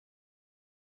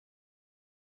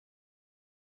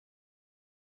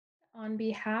On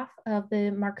behalf of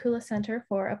the Markkula Center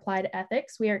for Applied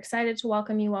Ethics, we are excited to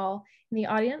welcome you all in the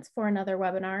audience for another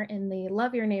webinar in the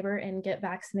Love Your Neighbor and Get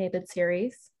Vaccinated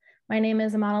series. My name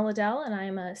is Amana Liddell, and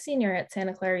I'm a senior at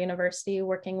Santa Clara University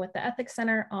working with the Ethics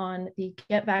Center on the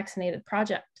Get Vaccinated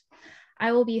Project.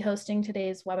 I will be hosting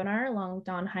today's webinar along with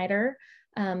Don Hyder,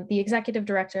 the Executive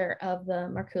Director of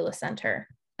the Markkula Center.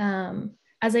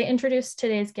 As I introduce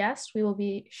today's guest, we will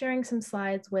be sharing some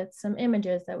slides with some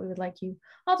images that we would like you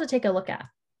all to take a look at.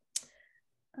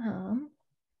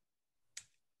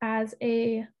 As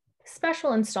a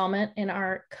special installment in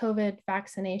our COVID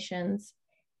vaccinations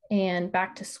and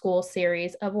back to school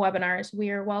series of webinars, we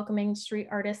are welcoming street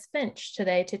artist Finch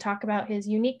today to talk about his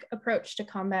unique approach to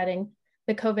combating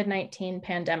the COVID-19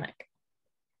 pandemic.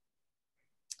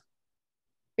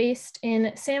 Based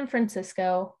in San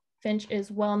Francisco, Finch is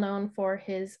well known for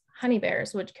his honey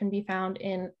bears, which can be found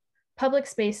in public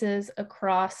spaces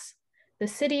across the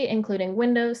city, including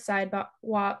windows,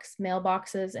 sidewalks,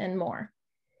 mailboxes, and more.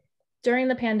 During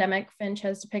the pandemic, Finch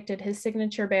has depicted his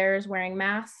signature bears wearing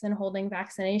masks and holding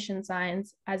vaccination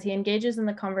signs as he engages in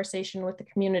the conversation with the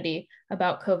community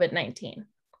about COVID-19.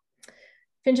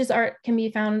 Finch's art can be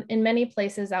found in many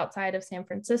places outside of San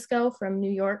Francisco, from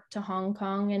New York to Hong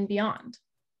Kong and beyond.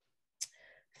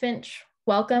 Finch,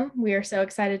 welcome. We are so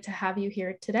excited to have you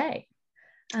here today.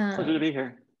 Pleasure to be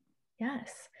here.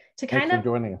 Yes. To Thanks kind of for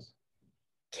joining us.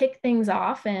 Kick things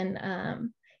off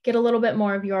and get a little bit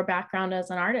more of your background as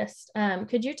an artist,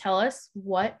 could you tell us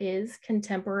what is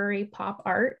contemporary pop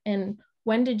art and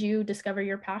when did you discover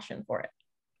your passion for it?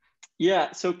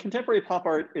 Yeah, so contemporary pop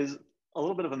art is a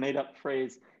little bit of a made up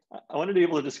phrase. I wanted to be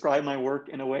able to describe my work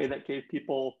in a way that gave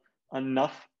people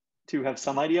enough to have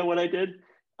some idea what I did,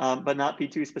 but not be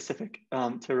too specific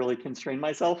to really constrain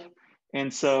myself.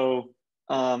 And so,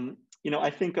 I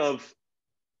think of,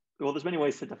 well, there's many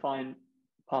ways to define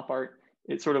pop art.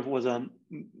 It sort of was a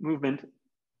movement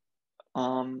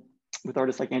with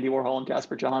artists like Andy Warhol and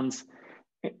Jasper Johns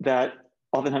that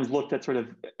oftentimes looked at sort of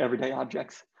everyday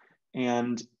objects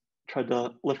and tried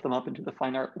to lift them up into the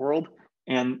fine art world.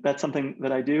 And that's something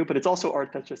that I do, but it's also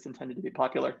art that's just intended to be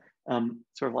popular,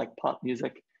 sort of like pop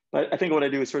music. But I think what I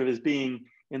do is sort of as being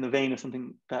in the vein of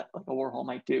something that like a Warhol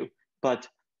might do, but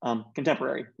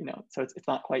contemporary, so it's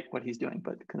not quite what he's doing,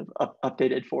 but kind of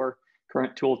updated for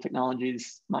current tools,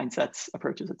 technologies, mindsets,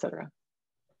 approaches, et cetera.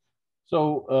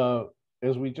 So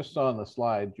as we just saw on the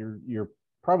slide, you're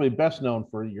probably best known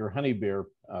for your honey bear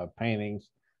paintings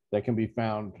that can be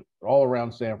found all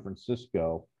around San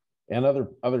Francisco and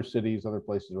other cities, other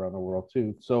places around the world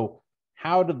too. So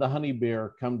how did the honey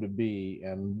bear come to be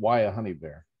and why a honey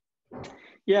bear?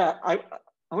 Yeah, I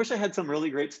wish I had some really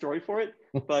great story for it,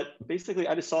 but basically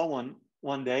I just saw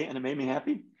one day and it made me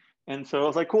happy. And so I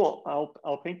was like, cool,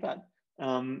 I'll paint that.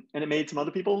 And it made some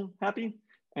other people happy.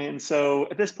 And so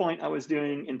at this point I was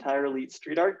doing entirely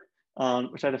street art,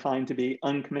 which I defined to be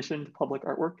uncommissioned public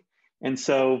artwork. And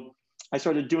so I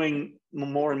started doing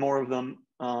more and more of them.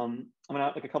 I went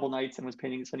out like a couple nights and was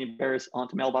painting honey bears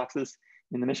onto mailboxes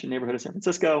in the Mission neighborhood of San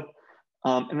Francisco.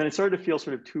 And then it started to feel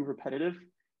sort of too repetitive.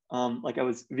 Like I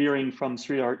was veering from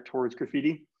street art towards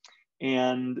graffiti.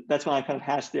 And that's when I kind of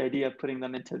hashed the idea of putting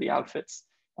them into the outfits.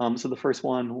 So the first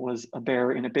one was a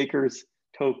bear in a baker's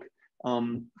toque,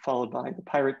 followed by the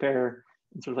pirate bear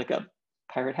and sort of like a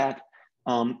pirate hat.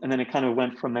 And then it kind of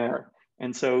went from there.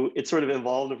 And so it sort of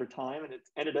evolved over time and it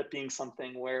ended up being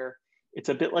something where it's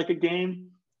a bit like a game,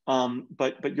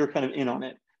 but you're kind of in on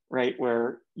it, right?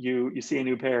 Where you see a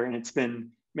new bear and it's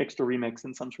been mixed or remixed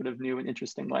in some sort of new and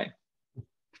interesting way.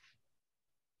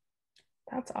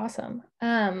 That's awesome.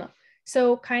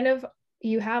 So kind of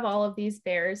you have all of these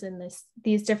bears in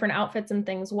these different outfits and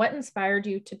things. What inspired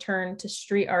you to turn to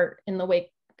street art in the wake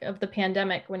of the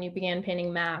pandemic when you began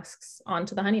painting masks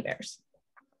onto the honey bears?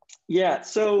 Yeah,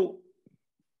 so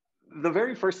the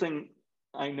very first thing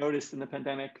I noticed in the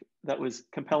pandemic that was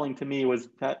compelling to me was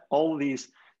that all of these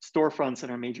storefronts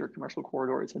in our major commercial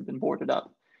corridors had been boarded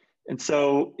up. And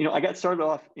so, I got started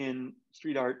off in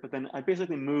street art, but then I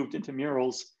basically moved into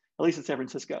murals, at least in San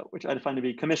Francisco, which I defined to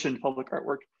be commissioned public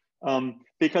artwork.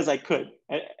 Because I could.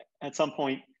 At some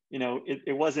point,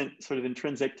 it wasn't sort of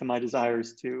intrinsic to my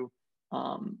desires to,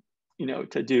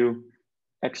 to do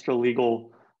extra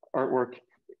legal artwork,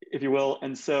 if you will.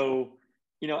 And so,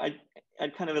 I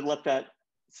kind of had let that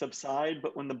subside.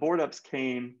 But when the board ups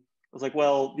came, I was like,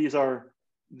 well, these are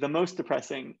the most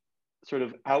depressing sort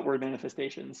of outward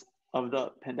manifestations of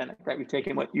the pandemic, right? We've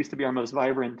taken what used to be our most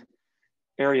vibrant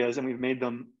areas and we've made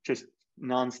them just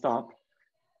nonstop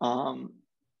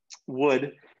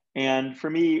wood. And for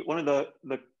me, one of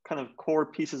the kind of core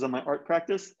pieces of my art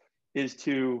practice is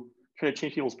to try to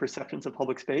change people's perceptions of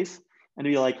public space and to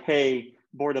be like, hey,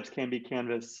 board ups can be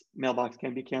canvas, mailbox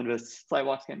can be canvas,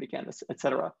 sidewalks can be canvas, et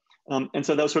cetera. And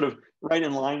so that was sort of right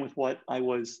in line with what I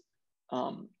was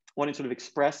wanting to sort of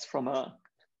express from a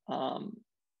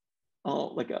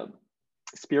like a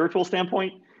spiritual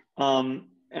standpoint. And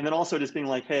then also just being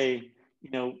like, hey,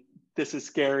 this is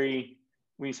scary.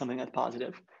 We need something that's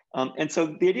positive. And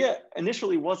so the idea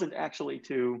initially wasn't actually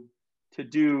to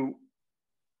do,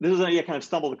 this was an idea I kind of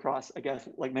stumbled across, I guess,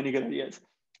 like many good ideas.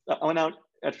 I went out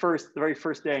at first, the very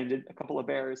first day, and did a couple of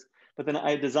bears, but then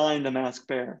I designed a mask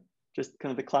bear, just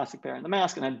kind of the classic bear in the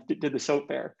mask, and I did the soap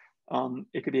bear.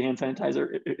 It could be hand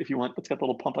sanitizer if you want, but it's got a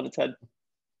little pump on its head.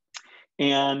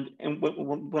 And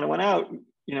when I went out,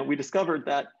 we discovered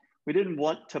that we didn't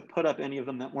want to put up any of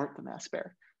them that weren't the mask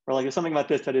bear. Or like, there's something about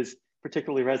this that is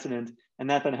particularly resonant, and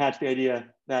that then hatched the idea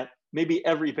that maybe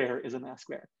every bear is a mask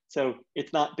bear. So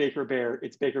it's not Baker Bear,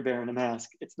 it's Baker Bear in a mask.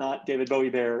 It's not David Bowie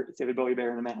Bear, it's David Bowie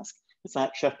Bear in a mask. It's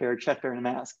not Chef Bear, Chef Bear in a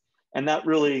mask. And that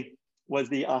really was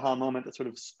the aha moment that sort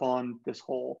of spawned this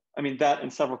whole, that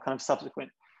and several kind of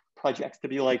subsequent projects to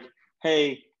be like,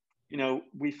 hey,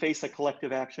 we face a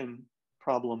collective action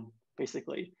problem,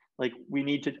 basically. Like, we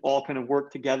need to all kind of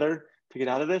work together to get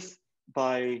out of this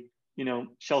by,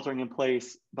 sheltering in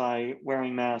place, by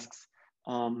wearing masks,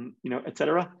 et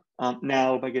cetera,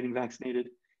 now by getting vaccinated.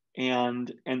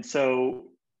 And so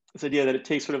this idea that it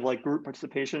takes sort of like group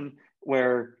participation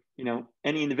where,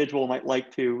 any individual might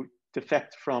like to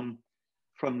defect from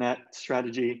that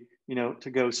strategy,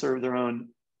 to go serve their own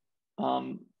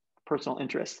personal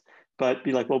interests, but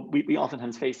be like, well, we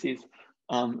oftentimes face these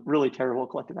really terrible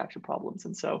collective action problems.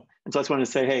 And so I just wanted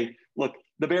to say, hey, look,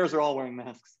 the bears are all wearing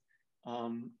masks,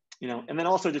 and then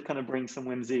also just kind of bring some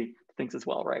whimsy to things as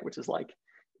well, right? Which is like,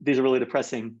 these are really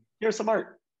depressing. Here's some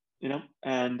art,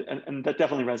 and that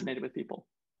definitely resonated with people.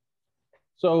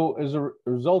 So as a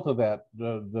result of that,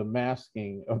 the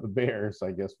masking of the bears,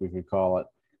 I guess we could call it,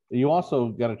 you also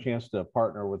got a chance to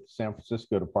partner with the San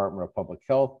Francisco Department of Public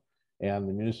Health and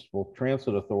the Municipal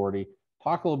Transit Authority.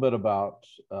 Talk a little bit about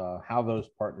how those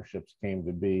partnerships came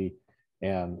to be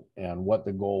and what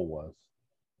the goal was.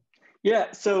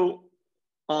 Yeah, so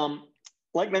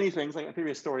like many things, like my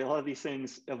previous story, a lot of these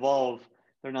things evolve.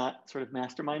 They're not sort of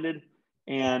masterminded.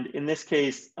 And in this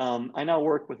case, I now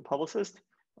work with a publicist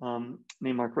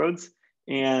named Mark Rhodes,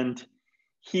 and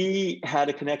he had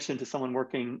a connection to someone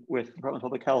working with the Department of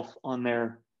Public Health on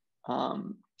their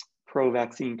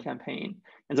pro-vaccine campaign.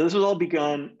 And so this was all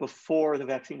begun before the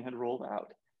vaccine had rolled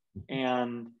out.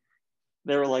 And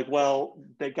they were like, well,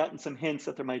 they'd gotten some hints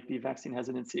that there might be vaccine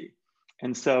hesitancy.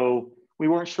 And so we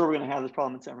weren't sure we're going to have this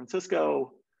problem in San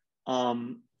Francisco.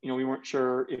 We weren't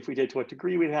sure if we did to what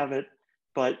degree we'd have it,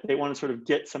 but they want to sort of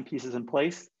get some pieces in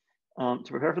place to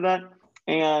prepare for that.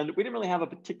 And we didn't really have a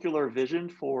particular vision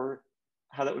for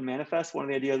how that would manifest. One of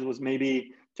the ideas was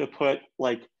maybe to put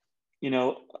like,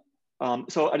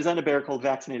 so I designed a bear called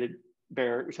Vaccinated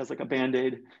Bear, which has like a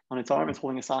Band-Aid on its arm. It's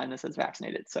holding a sign that says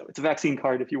vaccinated. So it's a vaccine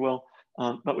card, if you will,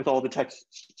 but with all the text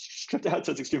stripped out,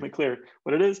 so it's extremely clear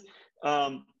what it is.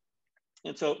 And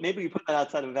so maybe we put that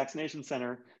outside of a vaccination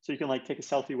center so you can like take a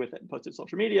selfie with it and post it to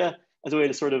social media as a way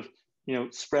to sort of,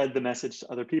 spread the message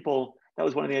to other people. That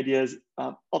was one of the ideas.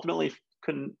 Ultimately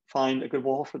couldn't find a good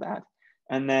wall for that.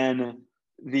 And then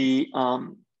the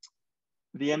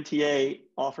MTA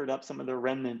offered up some of their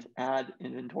remnant ad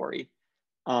inventory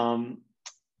on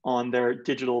their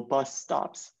digital bus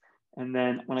stops. And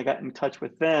then when I got in touch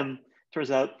with them,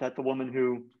 turns out that the woman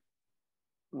who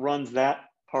runs that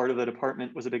part of the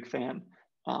department was a big fan.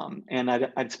 And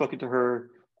I'd spoken to her.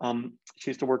 She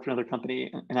used to work for another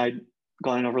company, and I'd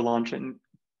gone in over lunch and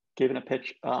given a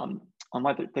pitch on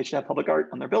why they should have public art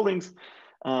on their buildings.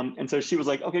 And so she was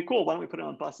like, okay, cool. Why don't we put it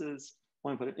on buses?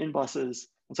 Why don't we put it in buses?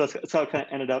 And so that's how it kind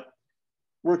of ended up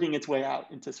working its way out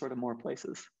into sort of more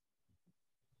places.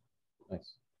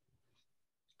 Nice.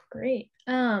 Great.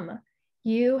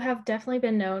 You have definitely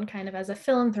been known kind of as a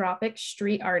philanthropic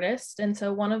street artist. And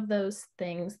so one of those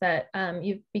things that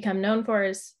you've become known for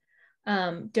is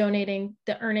donating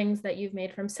the earnings that you've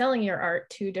made from selling your art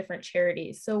to different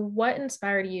charities. So what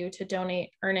inspired you to donate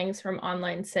earnings from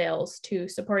online sales to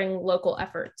supporting local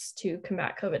efforts to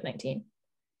combat COVID-19?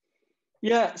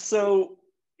 Yeah, so,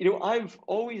 I've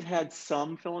always had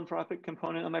some philanthropic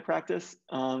component of my practice,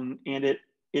 and it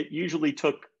usually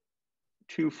took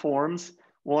two forms.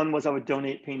 One was I would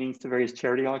donate paintings to various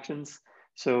charity auctions.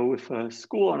 So if a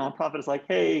school or nonprofit is like,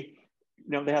 hey,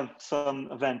 they have some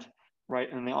event,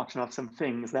 right, and they auction off some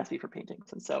things, that's me for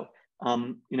paintings. And so,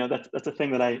 that's a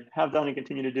thing that I have done and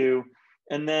continue to do.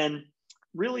 And then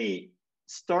really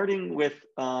starting with,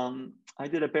 I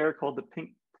did a bear called the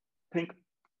pink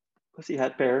pussy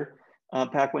hat bear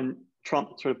back when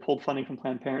Trump sort of pulled funding from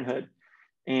Planned Parenthood.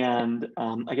 And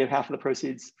I gave half of the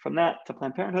proceeds from that to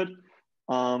Planned Parenthood.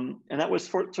 And that was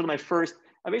sort of my first,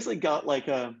 I basically got like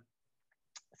an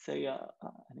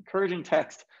encouraging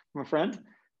text from a friend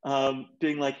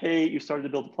being like, hey, you started to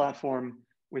build a platform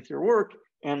with your work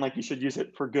and like you should use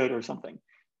it for good or something.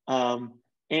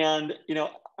 And, you know,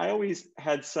 I always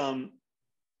had some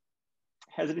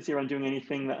hesitancy around doing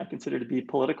anything that I consider to be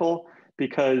political,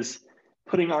 because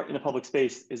putting art in a public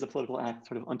space is a political act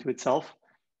sort of unto itself.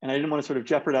 And I didn't want to sort of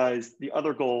jeopardize the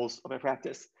other goals of my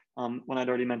practice, one I'd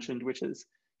already mentioned, which is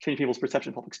changing people's perception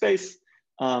of public space.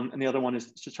 And the other one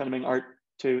is just trying to bring art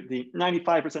to the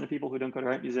 95% of people who don't go to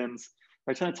art museums.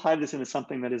 Right, trying to tie this into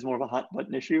something that is more of a hot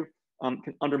button issue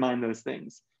can undermine those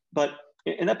things. But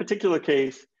in that particular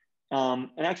case, and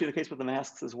actually the case with the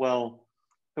masks as well,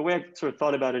 the way I sort of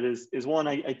thought about it is one,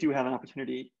 I do have an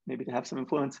opportunity maybe to have some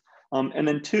influence. And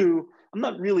then two, I'm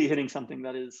not really hitting something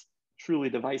that is truly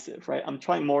divisive, right? I'm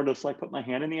trying more to just like put my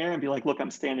hand in the air and be like, look, I'm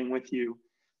standing with you.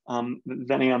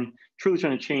 Then I'm truly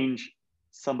trying to change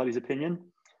somebody's opinion.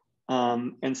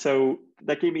 And so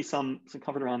that gave me some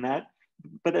comfort around that.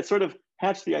 But that sort of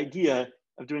hatched the idea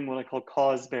of doing what I call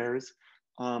cause bears,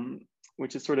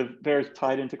 which is sort of bears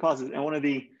tied into causes. And one of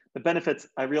the benefits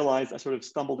I realized I sort of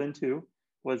stumbled into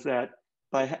was that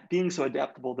by being so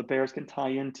adaptable, the bears can tie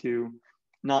into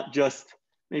not just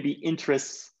maybe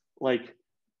interests like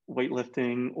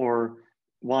weightlifting or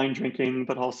wine drinking,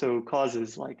 but also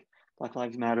causes like Black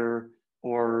Lives Matter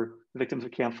or victims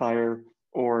of campfire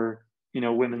or, you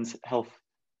know, women's health,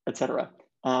 et cetera.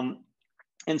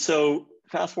 And so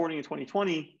fast forwarding to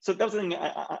 2020, so that was the thing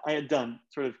I had done,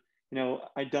 sort of, you know,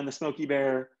 I'd done the Smokey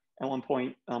Bear at one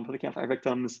point for the campfire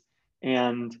victims.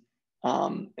 And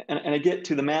I get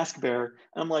to the mask bear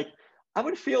and I'm like, I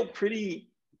would feel pretty,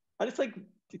 I just like,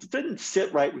 it didn't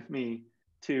sit right with me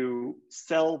to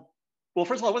sell. Well,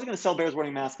 first of all, I wasn't going to sell bears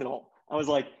wearing masks at all. I was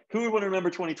like, who would want to remember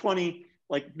 2020?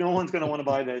 Like, no one's going to want to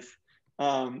buy this.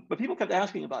 But people kept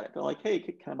asking about it. They're like, hey,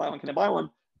 can I buy one? Can I buy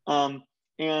one?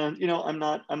 And, you know, I'm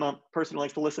a person who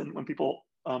likes to listen when people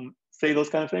say those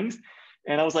kind of things.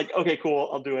 And I was like, okay, cool,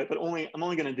 I'll do it. But I'm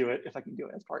only going to do it if I can do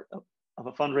it as part of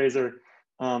a fundraiser.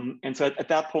 And so at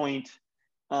that point,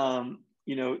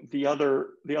 you know, the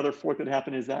other fork that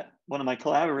happened is that one of my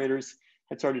collaborators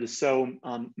had started to sew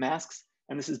masks.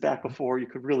 And this is back before you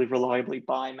could really reliably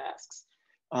buy masks.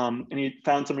 And he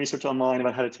found some research online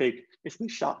about how to take basically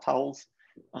shop towels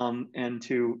and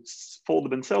to fold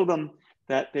them and sew them,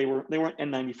 that they weren't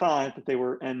N95, but they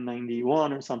were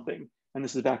N91 or something. And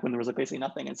this is back when there was like basically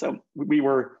nothing. And so we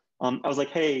were, I was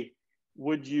like, hey,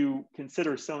 would you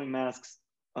consider sewing masks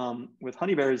with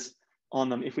honey bears on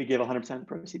them if we give 100% of the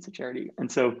proceeds to charity?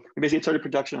 And so we basically started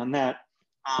production on that.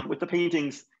 With the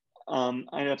paintings, I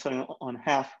ended up selling on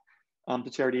half to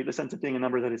charity, the sense of being a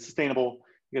number that is sustainable,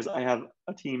 because I have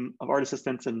a team of art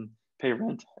assistants and pay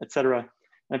rent, et cetera. And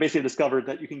I basically discovered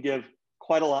that you can give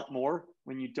quite a lot more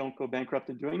when you don't go bankrupt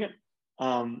in doing it.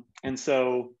 And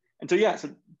so yeah, so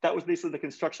that was basically the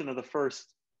construction of the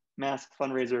first mask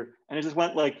fundraiser. And it just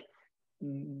went like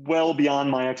well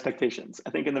beyond my expectations.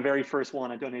 I think in the very first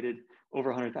one, I donated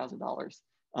over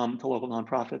 $100,000 to local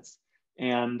nonprofits.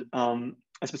 And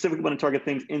I specifically want to target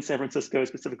things in San Francisco,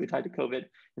 specifically tied to COVID.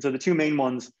 And so the two main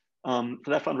ones for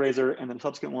that fundraiser and then the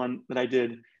subsequent one that I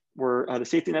did were the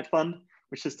Safety Net Fund,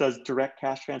 which just does direct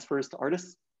cash transfers to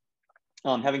artists.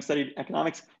 Having studied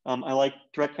economics, I like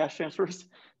direct cash transfers.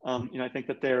 You know, I think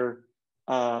that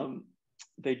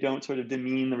they don't sort of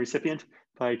demean the recipient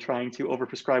by trying to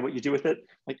overprescribe what you do with it.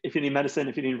 Like if you need medicine,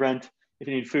 if you need rent, if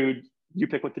you need food, you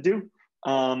pick what to do.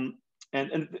 And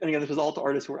again, this was all to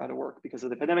artists who were out of work because of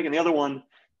the pandemic. And the other one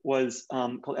was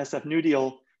called SF New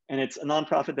Deal. And it's a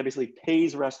nonprofit that basically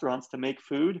pays restaurants to make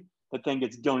food that then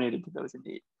gets donated to those in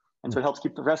need. And so it helps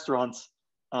keep the restaurants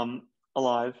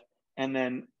alive, and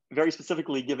then very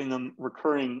specifically giving them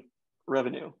recurring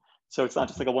revenue. So it's not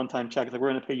just like a one-time check. It's like, we're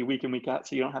going to pay you week in, week out,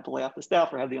 so you don't have to lay off the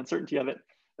staff or have the uncertainty of it.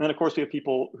 And then of course we have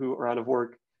people who are out of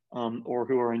work or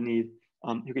who are in need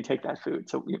who can take that food.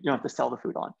 So you don't have to sell the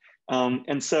food on.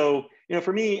 And so, you know,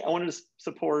 for me, I wanted to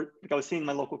support, like I was seeing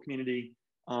my local community,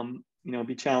 you know,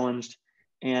 be challenged.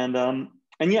 And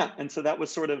yeah, and so that was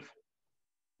sort of,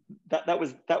 that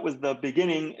was the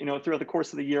beginning. You know, throughout the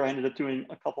course of the year, I ended up doing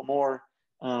a couple more.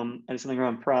 I did something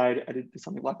around Pride. I did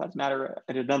something Black Lives Matter.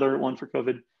 I did another one for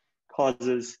COVID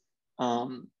causes.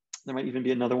 There might even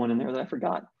be another one in there that I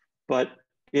forgot. But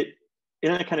it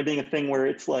ended up kind of being a thing where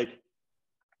it's like,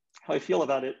 how I feel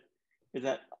about it is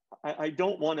that I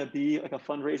don't want to be like a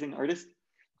fundraising artist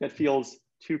that feels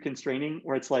too constraining,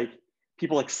 where it's like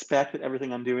people expect that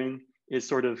everything I'm doing is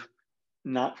sort of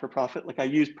not for profit. Like I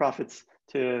use profits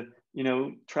to,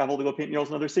 travel to go paint murals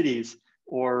in other cities,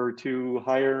 or to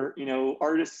hire,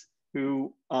 artists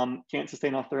who can't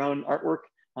sustain off their own artwork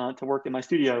to work in my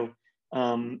studio,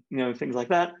 things like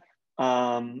that.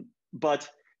 But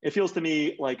it feels to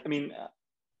me like, I mean,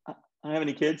 I don't have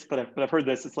any kids, but I've heard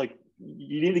this. It's like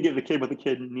you need to give the kid what the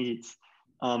kid needs,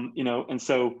 and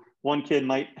so one kid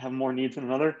might have more needs than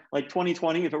another. Like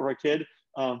 2020, if it were a kid,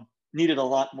 needed a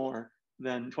lot more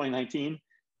than 2019,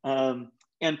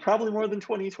 and probably more than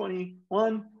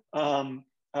 2021,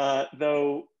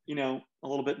 though, a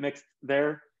little bit mixed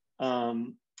there.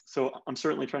 So I'm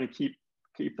certainly trying to keep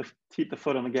the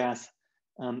foot on the gas,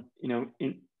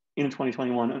 in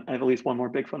 2021. I have at least one more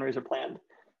big fundraiser planned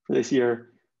for this year.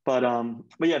 But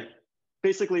yeah,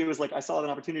 basically it was like I saw an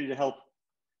opportunity to help,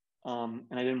 and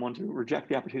I didn't want to reject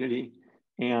the opportunity.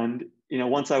 And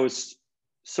once I was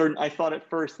certain, I thought at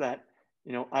first that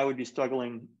I would be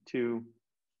struggling to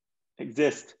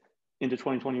exist into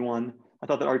 2021. I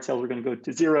thought that art sales were going to go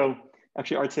to zero.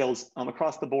 Actually, art sales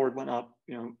across the board went up.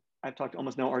 I've talked to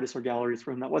almost no artists or galleries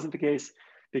for whom that wasn't the case,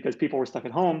 because people were stuck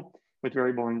at home with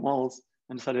very boring walls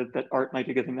and decided that art might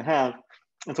be a good thing to have.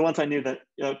 And so once I knew that,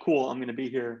 cool, I'm going to be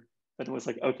here, then it was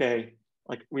like, okay,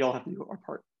 like we all have to do our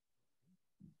part.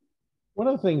 One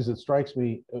of the things that strikes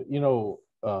me, you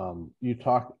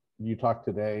talk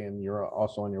today, and you're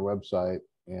also on your website,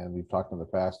 and you've talked in the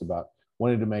past about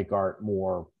wanting to make art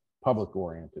more public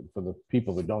oriented for the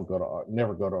people that don't go to art,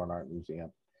 never go to an art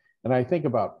museum. And I think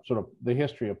about sort of the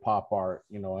history of pop art,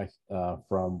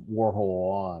 from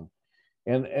Warhol on.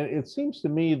 And it seems to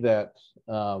me that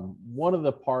one of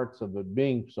the parts of it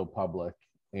being so public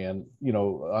and,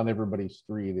 on everybody's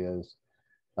street is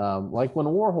like when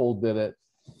Warhol did it,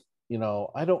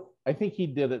 I think he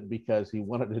did it because he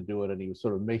wanted to do it, and he was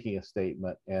sort of making a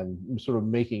statement and sort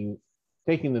of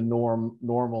taking the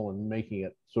normal and making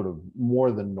it sort of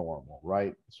more than normal,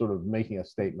 right? Sort of making a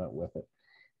statement with it.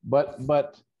 But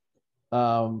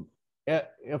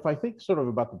if I think sort of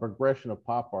about the progression of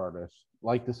pop artists,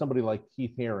 like to somebody like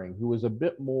Keith Haring, who was a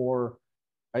bit more,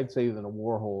 I'd say, than a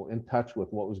Warhol, in touch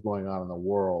with what was going on in the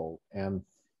world, and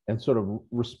sort of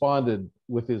responded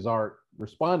with his art,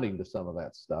 responding to some of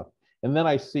that stuff. And then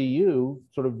I see you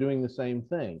sort of doing the same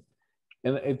thing.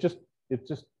 And it just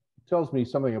tells me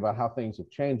something about how things have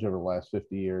changed over the last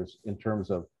 50 years in terms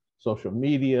of social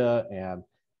media and,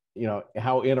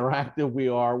 how interactive we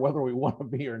are, whether we want to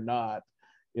be or not.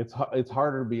 It's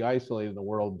harder to be isolated in the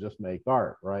world and just make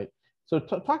art, right? So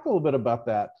talk a little bit about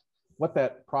that, what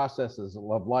that process is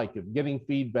like of getting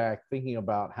feedback, thinking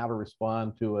about how to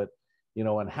respond to it,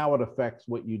 and how it affects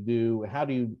what you do. How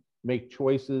do you make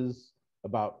choices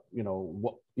about,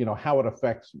 how it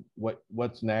affects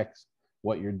what's next,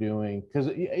 what you're doing? Because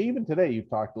even today, you've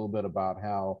talked a little bit about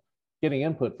how getting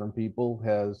input from people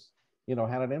has,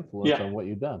 had an influence on what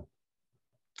you've done.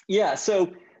 Yeah.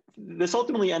 So this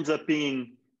ultimately ends up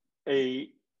being a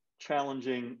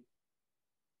challenging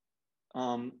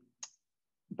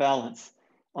balance.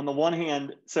 On the one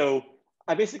hand, so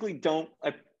I pretty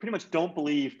much don't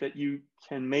believe that you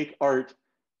can make art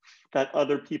that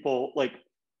other people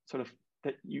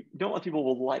that you don't want people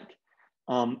will like.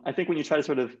 I think when you try to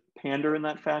sort of pander in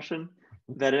that fashion,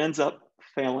 that it ends up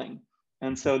failing.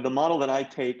 And so the model that I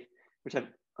take, which I've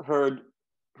heard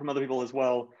from other people as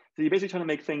well, so you're basically trying to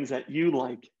make things that you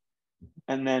like,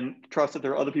 and then trust that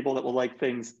there are other people that will like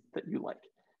things that you like.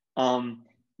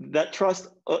 That trust,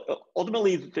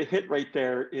 ultimately, the hit right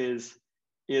there is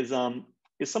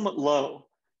somewhat low,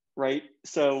 right?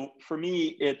 So for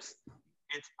me,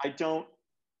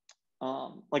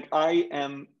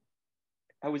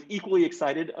 I was equally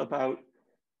excited about,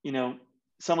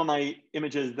 some of my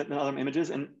images than other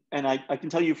images, and I can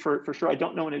tell you for sure, I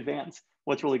don't know in advance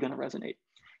what's really going to resonate.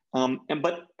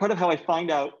 But part of how I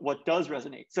find out what does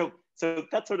resonate, so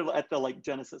that's sort of at the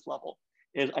genesis level,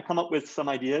 is I come up with some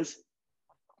ideas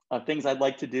of things I'd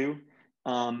like to do,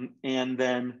 and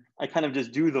then I kind of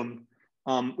just do them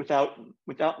without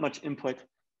much input,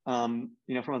 from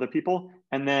other people,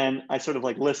 and then I sort of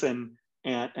listen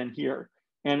and hear.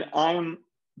 And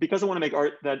because I want to make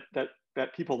art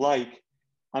that people like,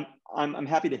 I'm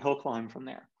happy to hill climb from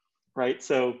there, right?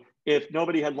 So if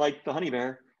nobody had liked the honey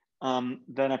bear,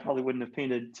 then I probably wouldn't have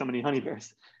painted so many honey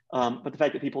bears. But the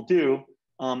fact that people do,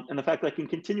 and the fact that I can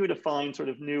continue to find sort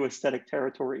of new aesthetic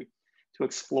territory to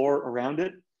explore around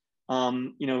it,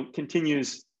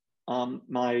 continues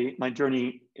my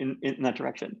journey in that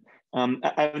direction.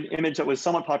 I have an image that was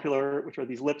somewhat popular, which are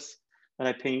these lips that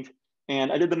I paint.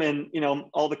 And I did them in,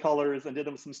 all the colors. I did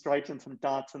them with some stripes and some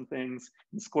dots and things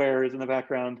and squares in the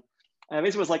background. I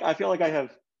basically was like, I feel like I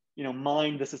have,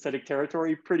 mined this aesthetic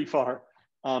territory pretty far.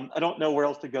 I don't know where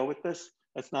else to go with this.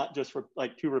 That's not just for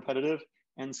like too repetitive.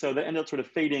 And so that ended up sort of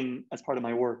fading as part of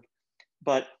my work.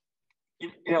 But,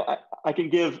 I can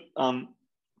give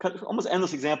almost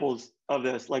endless examples of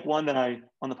this. Like one that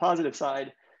on the positive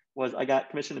side, was I got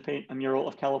commissioned to paint a mural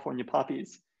of California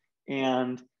poppies.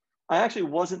 And I actually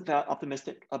wasn't that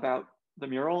optimistic about the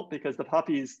mural because the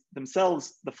poppies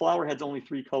themselves, the flower head's only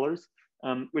 3 colors,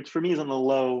 which for me is on the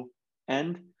low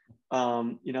end.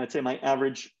 I'd say my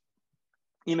average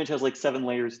image has like 7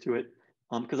 layers to it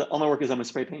because all my work is done with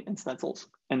spray paint and stencils.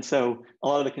 And so a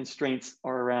lot of the constraints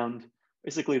are around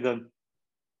basically the,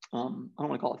 I don't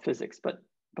want to call it physics, but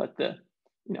the,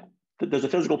 there's a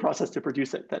physical process to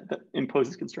produce it that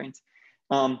imposes constraints.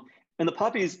 And the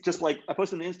poppies, just like I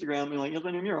posted on Instagram and like, here's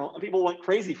my new mural, and people went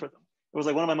crazy for them. It was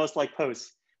like one of my most liked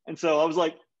posts. And so I was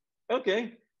like,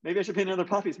 okay, maybe I should paint another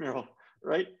poppies mural,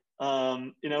 right?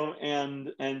 And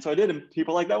so I did, and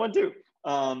people like that one too.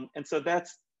 And so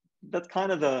that's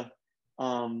kind of the,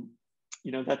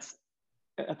 that's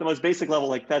at the most basic level,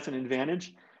 like that's an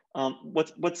advantage.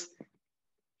 What's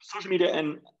social media,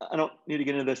 and I don't need to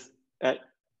get into this at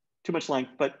too much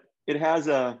length, but it has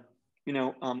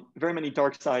very many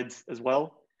dark sides as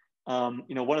well. One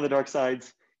of the dark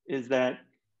sides is that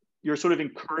you're sort of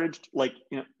encouraged, like,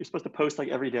 you're supposed to post like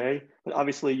every day, but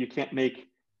obviously you can't make,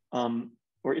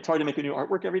 or it's hard to make a new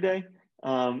artwork every day,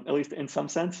 at least in some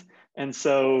sense. And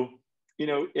so,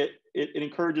 it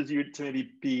encourages you to maybe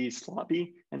be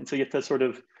sloppy. And so you have to sort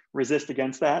of resist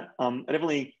against that. I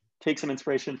definitely take some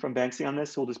inspiration from Banksy on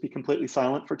this. So we'll just be completely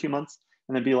silent for 2 months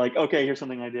and then be like, okay, here's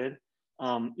something I did.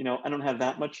 I don't have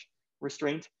that much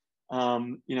restraint,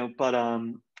 and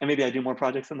maybe I do more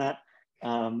projects than that.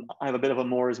 I have a bit of a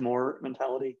more is more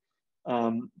mentality,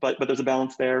 but there's a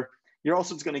balance there. You're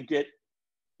also just going to get,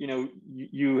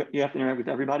 you have to interact with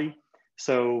everybody.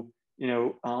 So,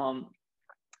 I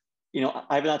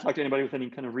have not talked to anybody with any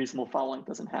kind of reasonable following. It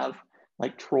doesn't have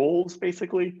like trolls,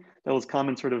 basically, that will come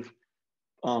and sort of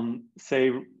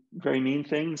say very mean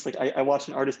things. Like I watched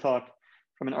an artist talk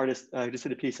from an artist who just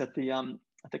did a piece at the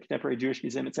Contemporary Jewish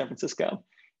Museum in San Francisco,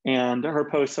 and her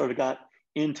post sort of got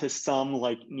into some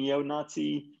like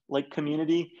neo-Nazi like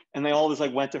community, and they all just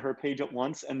like went to her page at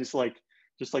once and just like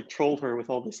trolled her with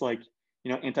all this like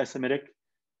anti-Semitic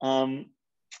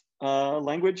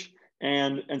language,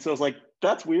 and so I was like,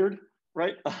 that's weird,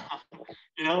 right?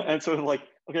 And so like,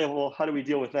 okay, well, how do we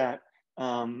deal with that?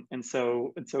 And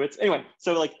so it's anyway.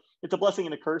 So like, it's a blessing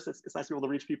and a curse. It's nice to be able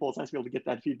to reach people. It's nice to be able to get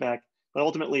that feedback, but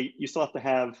ultimately, you still have to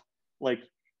have like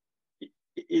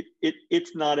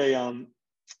it's not a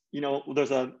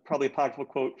there's probably a powerful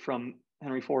quote from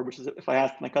Henry Ford, which is, if I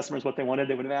asked my customers what they wanted,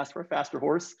 they would have asked for a faster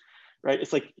horse, right?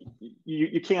 It's like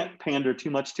you can't pander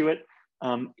too much to it.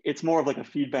 It's more of like a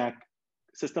feedback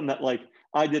system that like,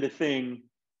 I did a thing,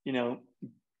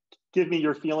 give me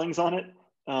your feelings on it.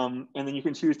 And then you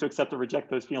can choose to accept or reject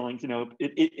those feelings.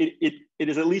 It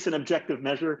is at least an objective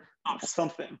measure of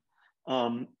something.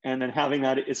 And then having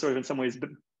that is sort of in some ways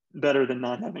better than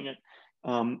not having it.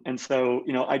 And so,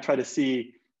 I try to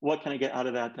see what can I get out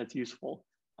of that that's useful,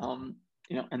 and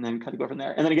then kind of go from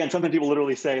there. And then again, sometimes people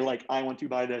literally say like, I want to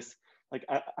buy this. Like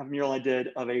a mural I did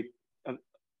of a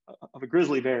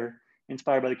grizzly bear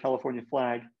inspired by the California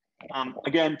flag.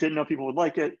 Again, didn't know people would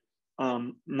like it.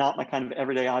 Not my kind of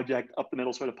everyday object, up the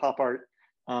middle sort of pop art.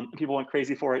 People went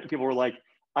crazy for it. And people were like,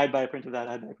 I'd buy a print of that,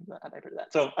 I'd buy a print of that, I'd buy a print of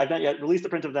that. So I've not yet released a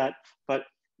print of that, but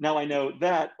now I know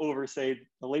that over, say,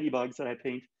 the ladybugs that I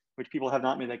paint, which people have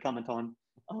not made that comment on,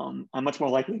 I'm much more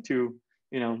likely to,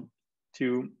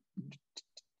 to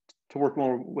work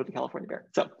more with the California bear.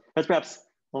 So that's perhaps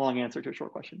a long answer to a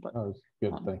short question, but. That was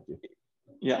good, thank you.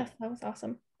 Yeah. Yes, that was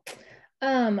awesome.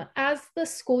 As the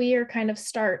school year kind of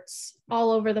starts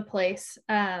all over the place,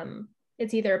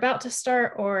 it's either about to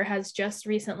start or has just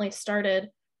recently started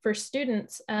for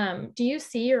students. Do you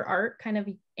see your art kind of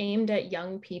aimed at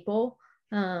young people,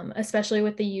 especially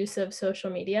with the use of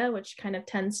social media, which kind of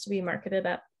tends to be marketed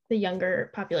at the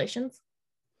younger populations?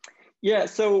 Yeah,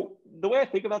 so the way I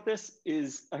think about this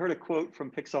is, I heard a quote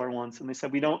from Pixar once, and they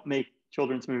said, we don't make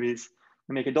children's movies,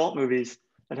 we make adult movies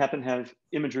that happen to have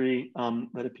imagery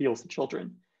that appeals to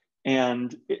children.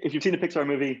 And if you've seen a Pixar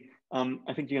movie,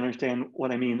 I think you can understand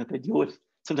what I mean, that they deal with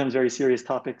sometimes very serious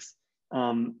topics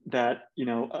that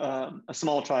a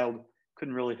small child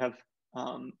couldn't really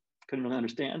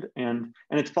understand. And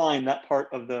it's fine, that part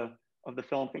of the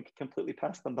film can completely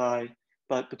pass them by,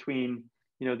 but between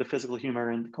the physical humor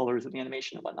and the colors of the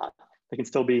animation and whatnot, they can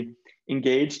still be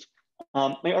engaged.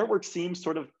 My artwork seems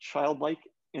sort of childlike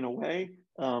in a way.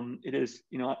 It is,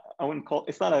 I wouldn't call,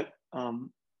 it's not a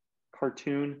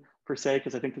cartoon per se,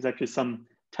 because I think there's actually some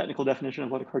technical definition of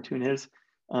what a cartoon is.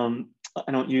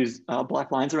 I don't use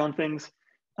black lines around things,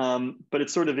 but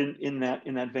it's sort of in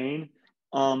that vein.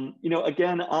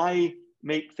 Again, I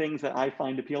make things that I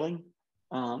find appealing.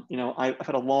 I've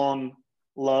had a long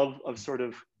love of sort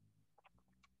of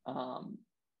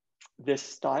this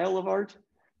style of art.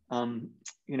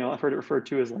 I've heard it referred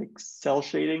to as like cell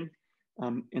shading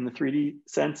in the 3D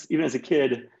sense. Even as a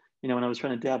kid, when I was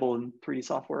trying to dabble in 3D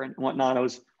software and whatnot, I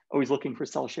was always looking for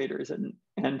cell shaders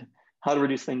and how to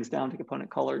reduce things down to component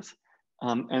colors.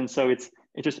 And so it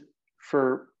just,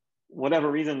 for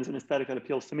whatever reasons, an aesthetic that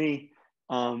appeals to me,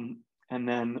 and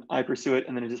then I pursue it,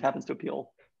 and then it just happens to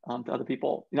appeal to other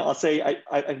people. I'll say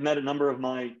I've met a number of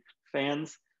my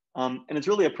fans, and it's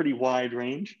really a pretty wide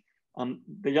range.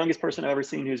 The youngest person I've ever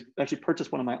seen who's actually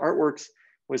purchased one of my artworks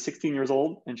was 16 years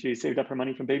old, and she saved up her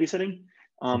money from babysitting,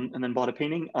 and then bought a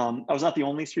painting. I was not the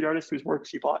only street artist whose work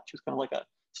she bought. She was kind of like a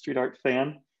street art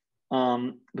fan,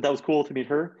 but that was cool to meet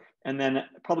her. And then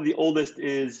probably the oldest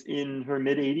is in her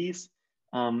mid 80s,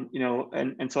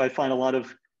 and so I find a lot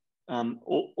of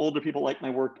older people like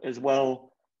my work as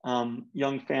well.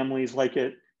 Young families like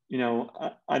it.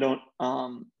 I don't.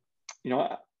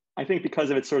 I think because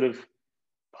of its sort of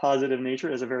positive nature,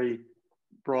 it has a very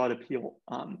broad appeal.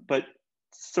 But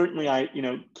certainly,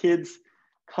 kids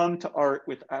come to art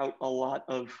without a lot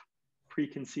of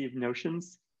preconceived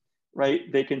notions,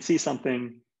 right? They can see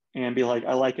something and be like,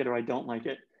 I like it or I don't like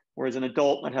it. Whereas an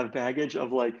adult might have baggage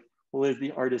of like, well, is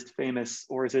the artist famous,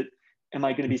 or am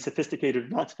I going to be sophisticated or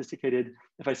not sophisticated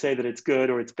if I say that it's good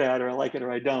or it's bad or I like it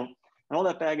or I don't? And all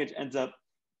that baggage ends up,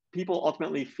 people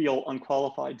ultimately feel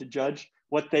unqualified to judge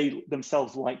what they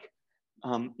themselves like.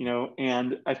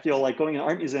 And I feel like going in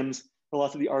art museums,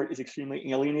 philosophy of the art is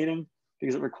extremely alienating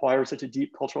because it requires such a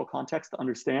deep cultural context to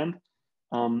understand.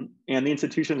 And the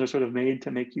institutions are sort of made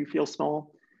to make you feel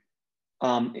small.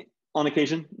 On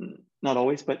occasion, not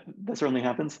always, but that certainly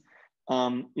happens.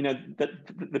 That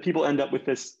the people end up with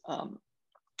this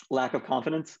lack of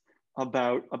confidence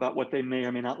about what they may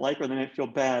or may not like, or they may feel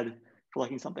bad for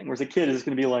liking something. Whereas a kid is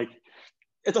going to be like,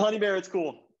 it's a honey bear, it's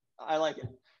cool, I like it,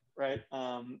 right?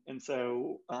 And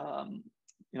so,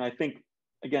 I think,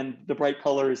 again, the bright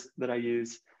colors that I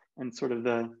use and sort of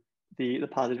the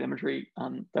positive imagery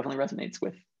definitely resonates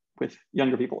with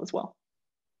younger people as well.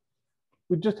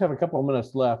 We just have a couple of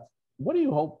minutes left. What do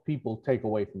you hope people take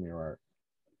away from your art?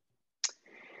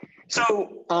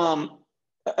 So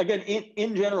again,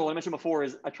 in general, what I mentioned before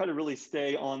is I try to really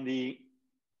stay on the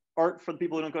art for the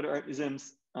people who don't go to art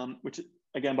museums, which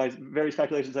again, by various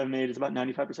calculations I've made, is about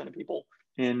 95% of people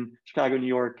in Chicago, New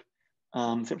York,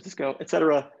 San Francisco, et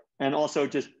cetera. And also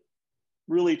just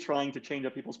really trying to change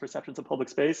up people's perceptions of public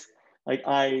space. Like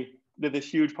I did this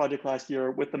huge project last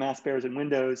year with the mask bearers in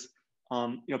windows.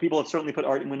 People have certainly put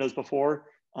art in windows before.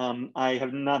 I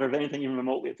have not heard of anything even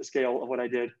remotely at the scale of what I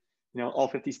did. All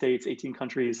 50 states, 18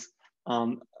 countries,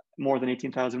 more than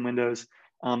 18,000 windows.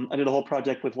 I did a whole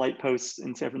project with light posts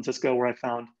in San Francisco where I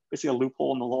found basically a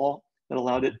loophole in the law that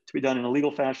allowed it to be done in a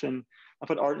legal fashion. I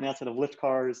put art in the outside of lift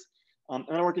cars. And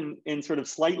I work in sort of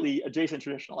slightly adjacent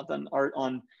traditional. I've done art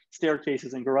on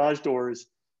staircases and garage doors.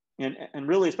 And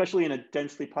really, especially in a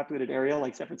densely populated area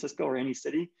like San Francisco or any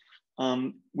city,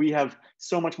 we have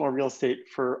so much more real estate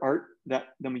for art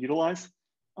than we utilize,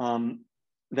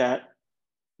 that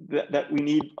we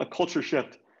need a culture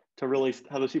shift to really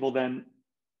have those people then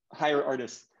hire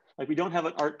artists. Like we don't have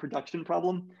an art production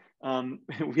problem.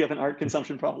 We have an art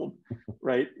consumption problem,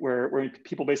 right? Where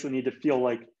people basically need to feel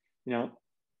like,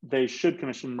 they should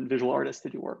commission visual artists to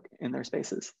do work in their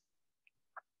spaces.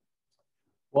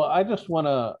 Well, I just want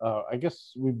to, I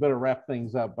guess we better wrap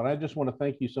things up, but I just want to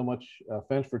thank you so much,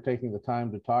 Finch, for taking the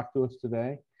time to talk to us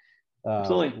today.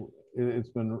 Absolutely. It's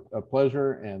been a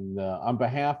pleasure. And on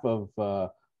behalf of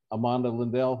Amanda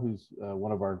Lindell, who's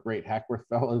one of our great Hackworth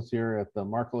fellows here at the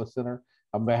Markkula Center,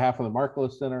 on behalf of the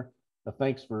Markkula Center,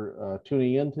 thanks for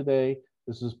tuning in today.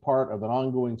 This is part of an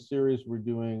ongoing series we're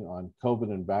doing on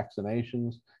COVID and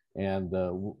vaccinations, and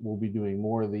we'll be doing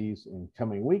more of these in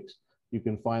coming weeks. You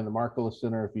can find the Markkula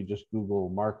Center if you just Google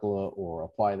Markkula or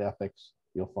Applied Ethics,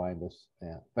 you'll find us.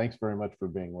 And thanks very much for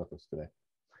being with us today.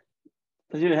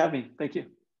 Pleasure to have me. Thank you.